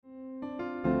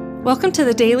Welcome to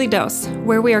the Daily Dose,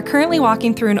 where we are currently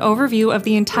walking through an overview of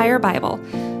the entire Bible.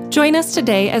 Join us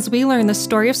today as we learn the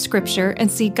story of Scripture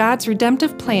and see God's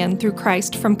redemptive plan through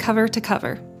Christ from cover to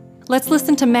cover. Let's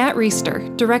listen to Matt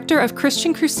Reisetter, Director of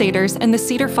Christian Crusaders and the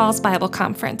Cedar Falls Bible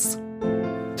Conference.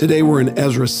 Today we're in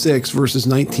Ezra 6, verses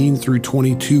 19 through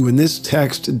 22, and this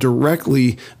text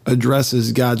directly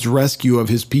addresses God's rescue of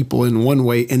his people in one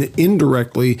way, and it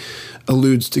indirectly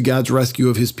alludes to God's rescue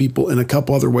of his people in a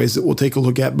couple other ways that we'll take a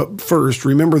look at. But first,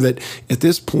 remember that at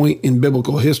this point in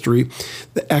biblical history,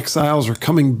 the exiles are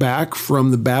coming back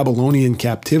from the Babylonian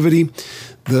captivity.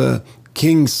 The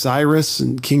King Cyrus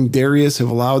and King Darius have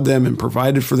allowed them and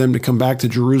provided for them to come back to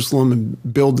Jerusalem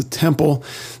and build the temple.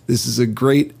 This is a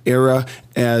great era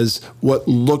as what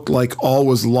looked like all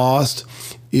was lost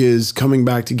is coming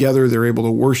back together. They're able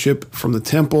to worship from the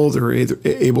temple. They're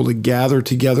able to gather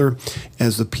together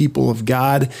as the people of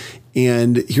God.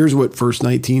 And here's what verse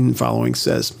 19 and following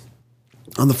says.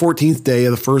 On the 14th day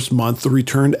of the first month, the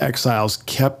returned exiles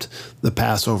kept the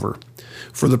Passover.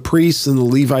 For the priests and the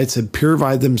Levites had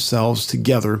purified themselves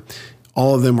together.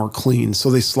 All of them were clean. So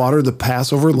they slaughtered the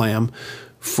Passover lamb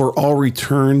for all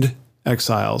returned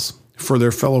exiles, for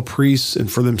their fellow priests and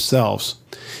for themselves.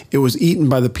 It was eaten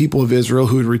by the people of Israel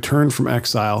who had returned from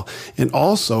exile, and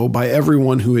also by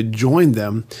everyone who had joined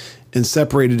them and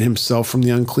separated himself from the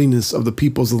uncleanness of the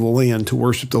peoples of the land to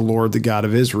worship the Lord, the God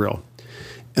of Israel.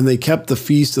 And they kept the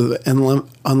feast of the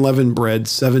unleavened bread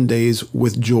 7 days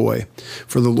with joy.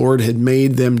 For the Lord had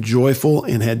made them joyful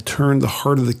and had turned the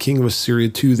heart of the king of Assyria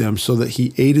to them, so that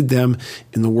he aided them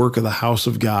in the work of the house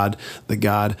of God, the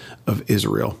God of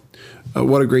Israel.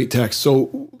 What a great text.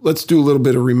 So let's do a little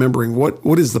bit of remembering.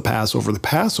 What is the Passover? The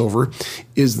Passover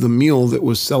is the meal that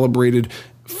was celebrated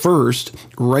first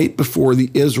right before the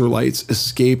Israelites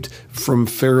escaped from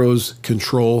Pharaoh's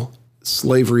control,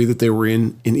 slavery that they were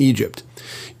in Egypt.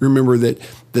 Remember that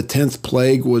the 10th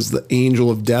plague was the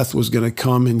angel of death was going to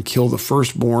come and kill the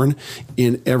firstborn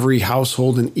in every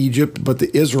household in Egypt. But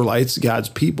the Israelites, God's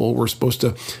people, were supposed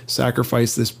to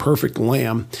sacrifice this perfect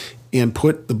lamb and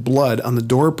put the blood on the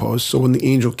doorpost. So when the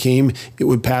angel came, it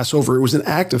would pass over. It was an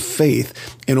act of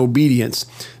faith and obedience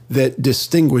that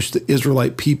distinguished the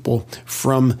Israelite people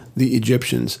from the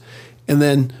Egyptians. And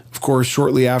then, of course,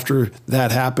 shortly after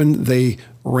that happened, they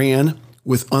ran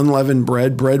with unleavened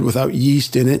bread without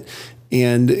yeast in it.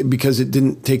 And because it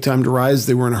didn't take time to rise,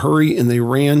 they were in a hurry and they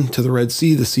ran to the Red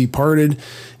Sea. The sea parted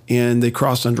and they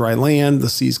crossed on dry land. The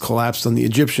seas collapsed on the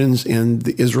Egyptians and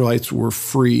the Israelites were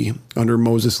free under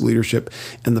Moses' leadership.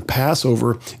 And the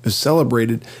Passover is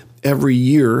celebrated every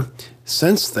year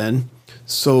since then,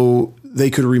 so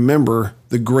they could remember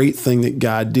the great thing that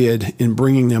God did in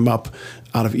bringing them up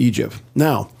out of Egypt.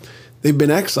 Now, they've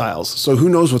been exiles, so who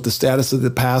knows what the status of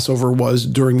the Passover was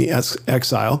during the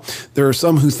exile. There are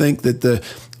some who think that the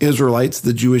Israelites,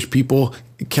 the Jewish people,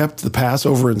 kept the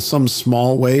Passover in some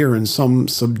small way or in some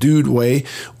subdued way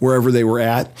wherever they were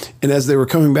at. And as they were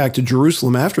coming back to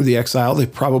Jerusalem after the exile, they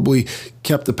probably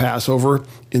kept the Passover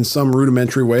in some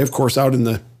rudimentary way. Of course, out in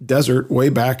the desert, way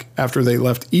back after they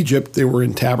left Egypt, they were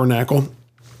in tabernacle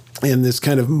in this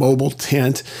kind of mobile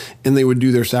tent, and they would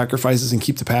do their sacrifices and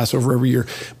keep the Passover every year.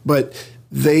 But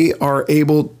they are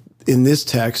able, in this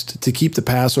text, to keep the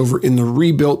Passover in the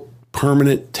rebuilt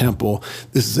permanent temple.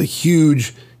 This is a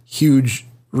huge, huge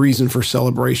reason for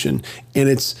celebration, and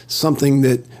it's something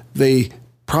that they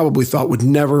probably thought would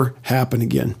never happen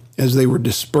again as they were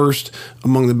dispersed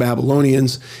among the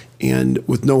Babylonians and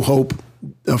with no hope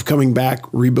of coming back,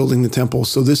 rebuilding the temple.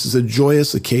 So this is a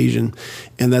joyous occasion,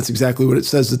 and that's exactly what it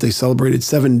says, that they celebrated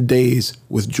 7 days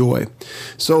with joy.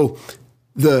 So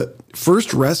the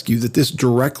first rescue that this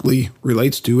directly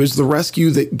relates to is the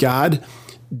rescue that God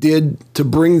did to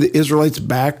bring the Israelites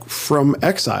back from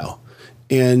exile.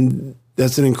 And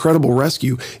that's an incredible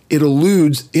rescue. It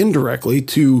alludes indirectly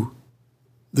to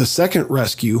the second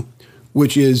rescue,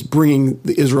 which is bringing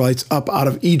the Israelites up out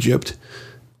of Egypt,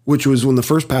 which was when the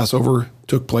first Passover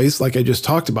took place, like I just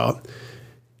talked about.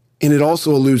 And it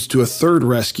also alludes to a third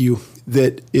rescue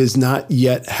that is not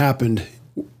yet happened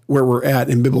where we're at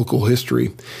in biblical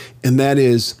history. And that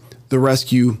is the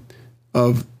rescue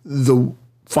of the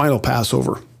final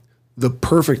Passover, the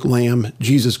perfect lamb,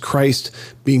 Jesus Christ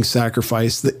being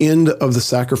sacrificed, the end of the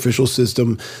sacrificial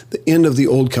system, the end of the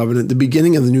old covenant, the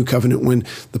beginning of the new covenant, when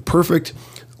the perfect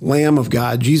Lamb of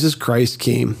God, Jesus Christ,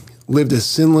 came, lived a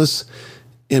sinless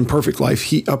and perfect life.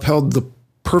 He upheld the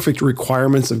perfect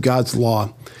requirements of God's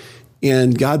law,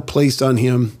 and God placed on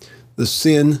him the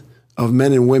sin of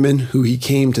men and women who he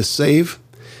came to save.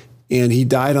 And he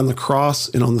died on the cross,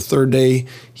 and on the third day,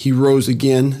 he rose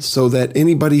again so that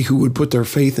anybody who would put their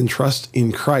faith and trust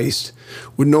in Christ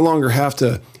would no longer have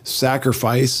to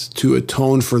sacrifice to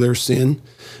atone for their sin,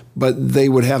 but they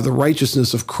would have the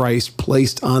righteousness of Christ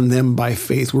placed on them by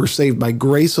faith. We're saved by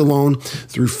grace alone,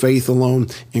 through faith alone,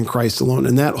 in Christ alone.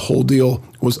 And that whole deal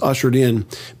was ushered in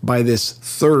by this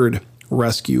third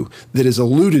rescue that is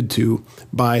alluded to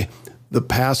by the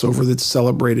Passover that's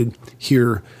celebrated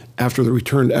here after the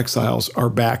returned exiles are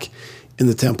back in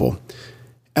the temple.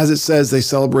 As it says, they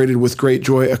celebrated with great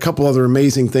joy. A couple other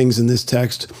amazing things in this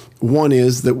text. One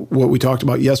is that what we talked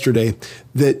about yesterday,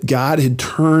 that God had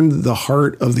turned the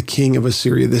heart of the king of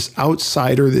Assyria, this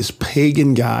outsider, this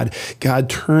pagan god. God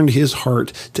turned his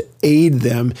heart to aid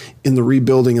them in the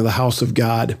rebuilding of the house of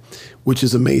God, which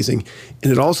is amazing.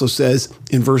 And it also says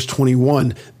in verse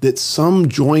 21 that some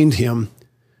joined them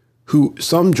who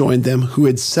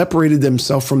had separated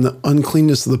themselves from the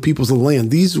uncleanness of the peoples of the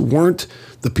land. These weren't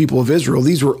the people of Israel.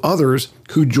 These were others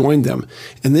who joined them.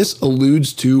 And this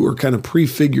alludes to, or kind of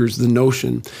prefigures, the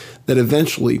notion that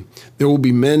eventually there will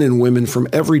be men and women from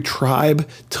every tribe,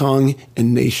 tongue,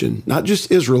 and nation, not just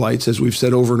Israelites, as we've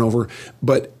said over and over,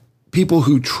 but people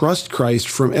who trust Christ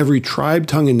from every tribe,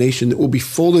 tongue, and nation that will be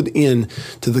folded in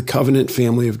to the covenant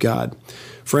family of God.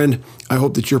 Friend, I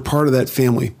hope that you're part of that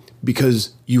family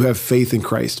because you have faith in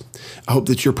Christ. I hope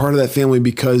that you're part of that family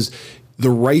because the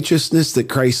righteousness that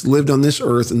Christ lived on this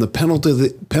earth and the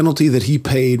penalty that he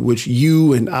paid, which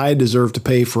you and I deserve to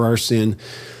pay for our sin,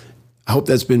 I hope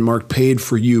that's been marked paid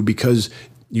for you because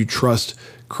you trust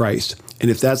Christ. And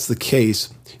if that's the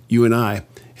case, you and I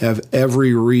have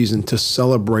every reason to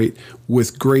celebrate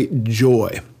with great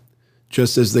joy,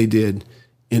 just as they did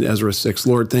in Ezra 6.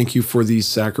 Lord, thank you for these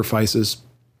sacrifices.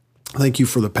 Thank you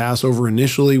for the Passover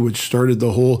initially, which started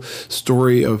the whole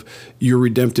story of your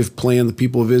redemptive plan, the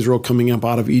people of Israel coming up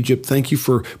out of Egypt. Thank you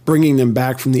for bringing them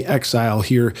back from the exile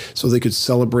here so they could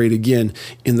celebrate again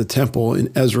in the temple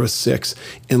in Ezra 6.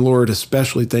 And Lord,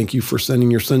 especially thank you for sending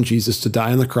your son Jesus to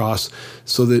die on the cross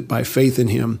so that by faith in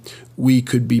him, we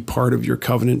could be part of your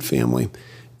covenant family.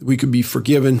 We could be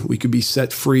forgiven. We could be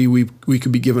set free. We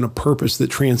could be given a purpose that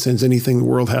transcends anything the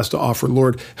world has to offer.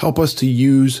 Lord, help us to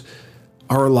use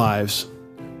our lives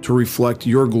to reflect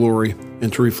your glory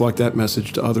and to reflect that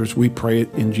message to others. We pray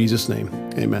it in Jesus' name.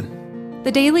 Amen.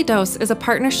 The Daily Dose is a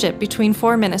partnership between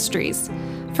 4 ministries.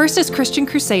 First is Christian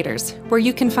Crusaders, where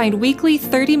you can find weekly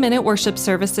 30-minute worship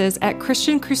services at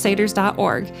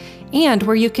christiancrusaders.org, and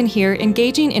where you can hear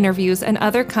engaging interviews and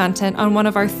other content on one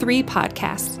of our 3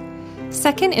 podcasts.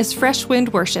 Second is Fresh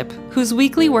Wind Worship, whose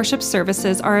weekly worship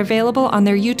services are available on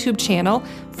their YouTube channel,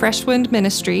 Fresh Wind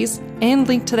Ministries, and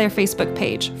linked to their Facebook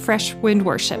page, Fresh Wind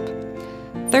Worship.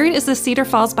 Third is the Cedar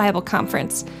Falls Bible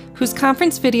Conference, whose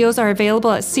conference videos are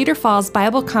available at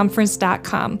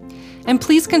cedarfallsbibleconference.com. And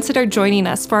please consider joining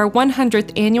us for our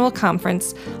 100th annual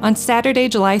conference on Saturday,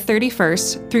 July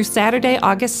 31st through Saturday,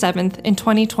 August 7th in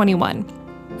 2021.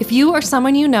 If you or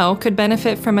someone you know could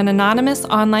benefit from an anonymous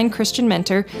online Christian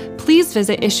mentor, please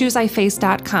visit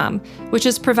issuesiface.com, which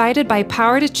is provided by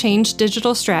Power to Change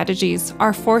Digital Strategies,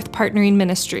 our 4th partnering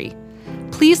ministry.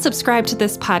 Please subscribe to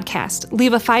this podcast,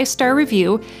 leave a 5-star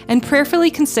review, and prayerfully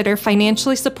consider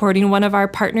financially supporting one of our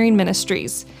partnering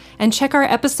ministries. And check our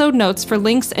episode notes for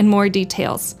links and more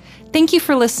details. Thank you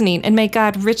for listening, and may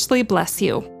God richly bless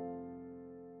you.